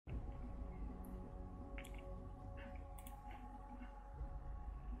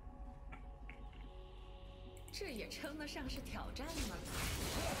这也称得上是挑战吗？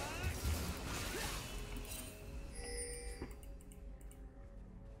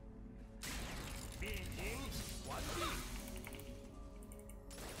变形完毕。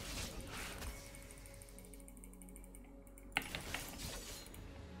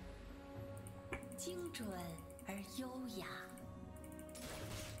精准而优雅。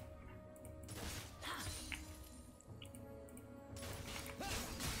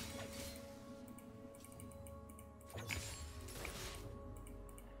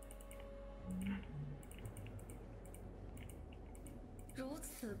 如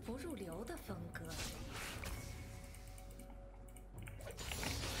此不入流的风格。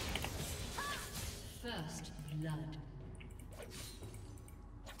First blood。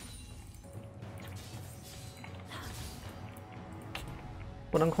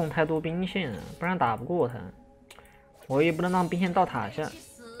不能控太多兵线，不然打不过他。我也不能让兵线到塔下，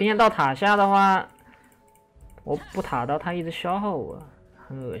兵线到塔下的话，我不塔到他一直消耗我，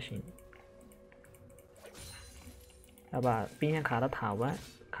很恶心。要把兵线卡到塔外，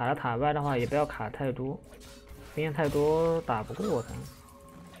卡到塔外的话也不要卡太多，兵线太多打不过他。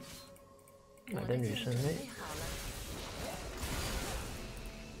买的女生类，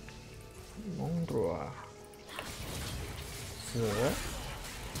蒙多尔死。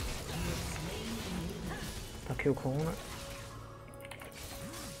 他 Q 空了，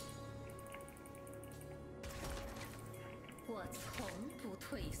我从不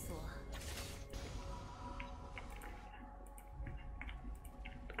退缩。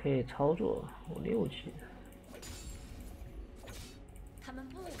可以操作，我6级。他们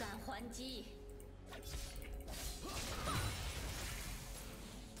不敢还击。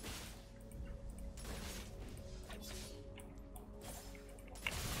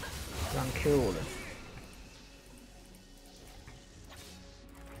让 Q 了。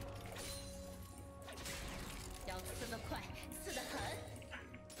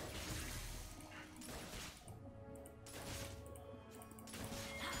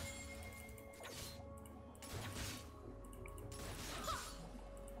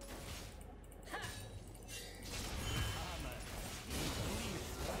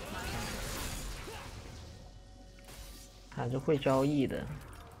 还是会交易的，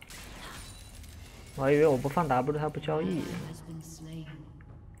我还以为我不放 W 他不交易。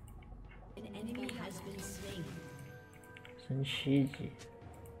升7级。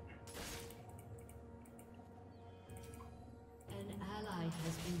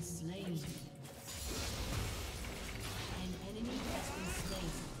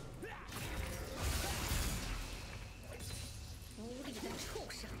无力的畜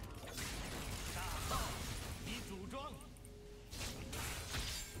生！大炮已组装。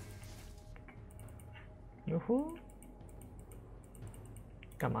 哟呼！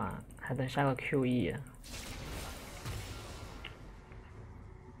干嘛？还等下个 QE 啊？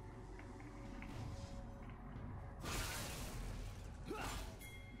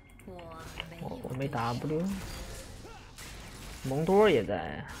我没 W， 蒙多也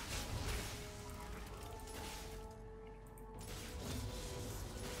在。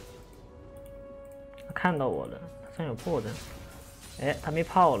他看到我了，他上有破绽。哎，他没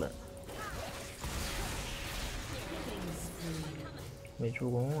炮了。 没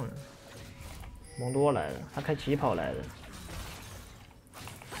助攻啊！蒙多来了，他开疾跑来的，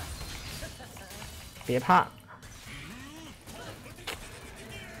别怕。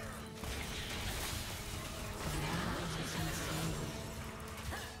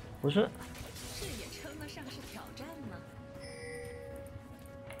不是。这也称得上是挑战吗？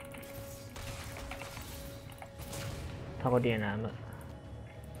他给我点燃了。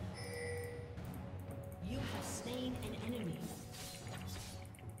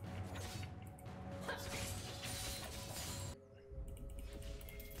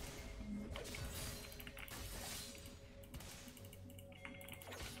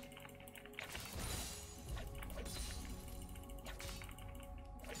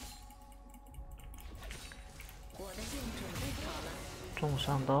 中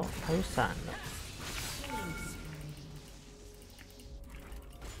上刀，他有闪的。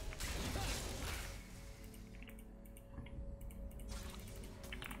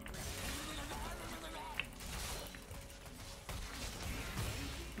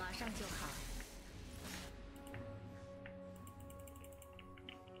马上就好。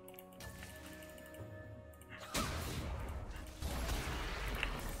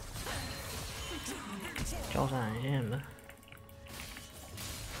交闪现吧。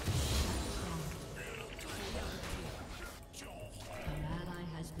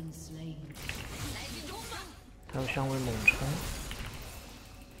 他有香味猛冲，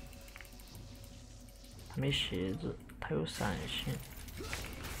他没鞋子，他有闪现。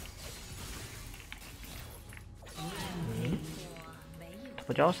他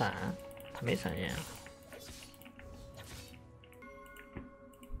不交闪，他没闪现。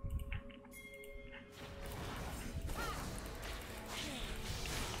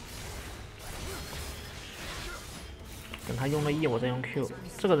等他用了 E， 我再用 Q，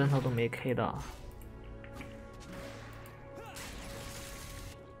 这个人头都没 K 到。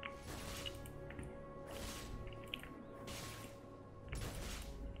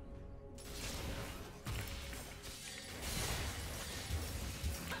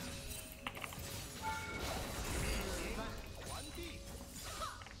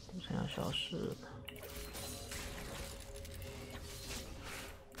剩下消失了。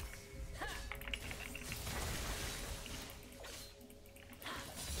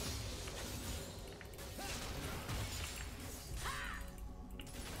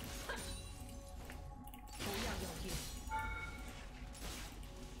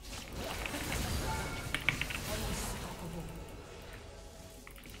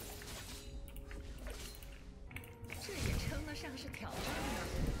这也称得上是挑战呢。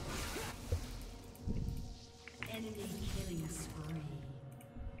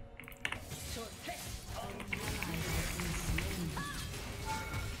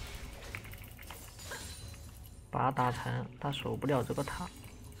把他打残，他守不了这个塔。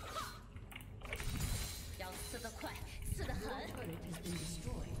要死得快，死得狠。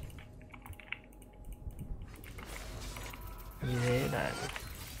EA 来了，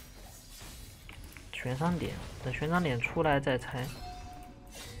悬赏点，等悬赏点出来再拆。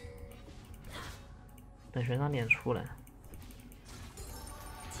等悬赏点出来。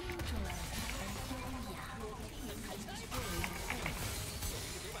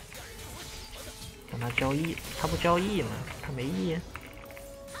等他交易，他不交易吗？他没易。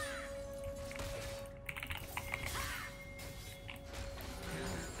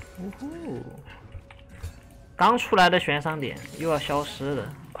呜呼！刚出来的悬赏点又要消失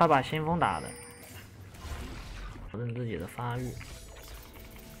了，快把先锋打了，保证自己的发育。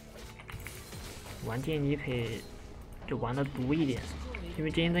玩剑姬可以就玩的毒一点，因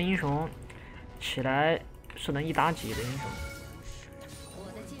为剑姬这英雄起来是能一打几的英雄。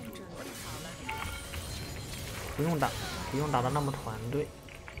不用打的那么团队，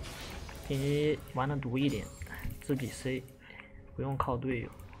剑姬玩的毒一点，自己 C， 不用靠队友。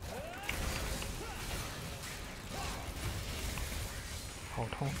好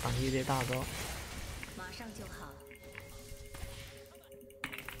痛，挡一堆大招。马上就好。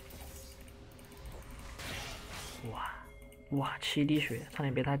哇，7滴血，差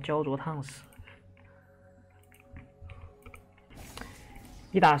点被他焦灼烫死。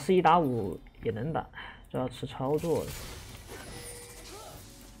1打4、1打5也能打，这要吃操作的。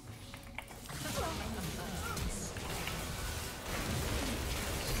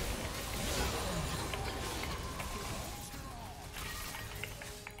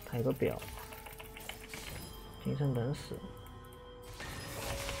他有个表，精神等死。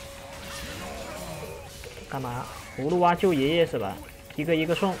干嘛？葫芦娃救爷爷是吧？一个一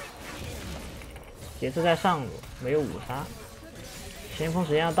个送。也是在上路，没有5杀。先锋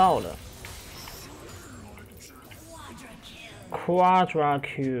时间要到了。Quadra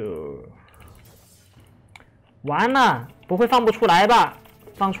Q， 完了，不会放不出来吧？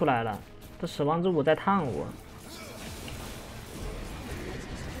放出来了，这死亡之舞在烫我。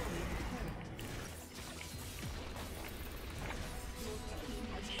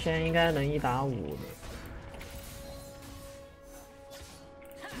现在应该能1打5的。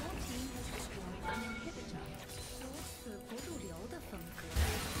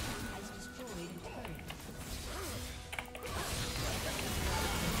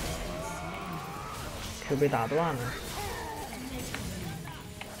Q 被打断了，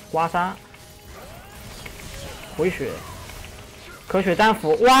刮痧，回血，科学战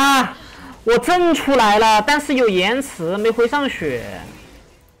斧，哇！我震出来了，但是有延迟，没回上血。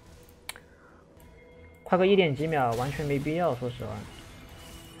快个1点几秒，完全没必要，说实话，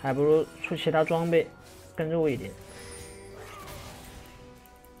还不如出其他装备更肉一点。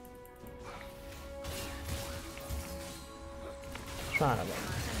算了吧。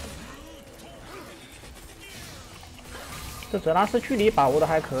这泽拉斯距离把握的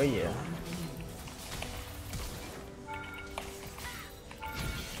还可以。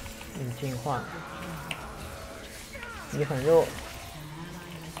进化，你很肉。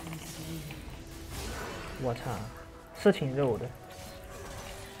我操，是挺肉的。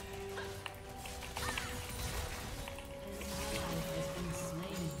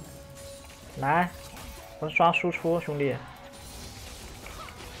来，我刷输出，兄弟。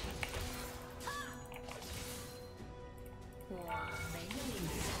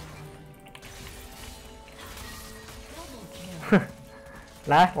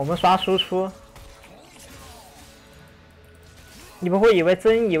来，我们刷输出。你不会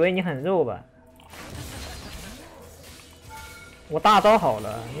真以为你很肉吧？我大招好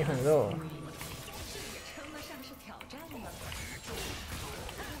了，你很肉。称得上是挑战了。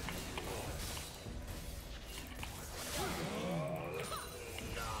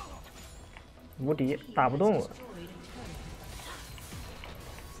无敌，打不动我。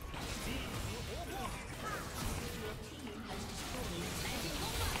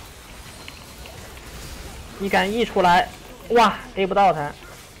一杆 E 出来，哇 ，A 不到他。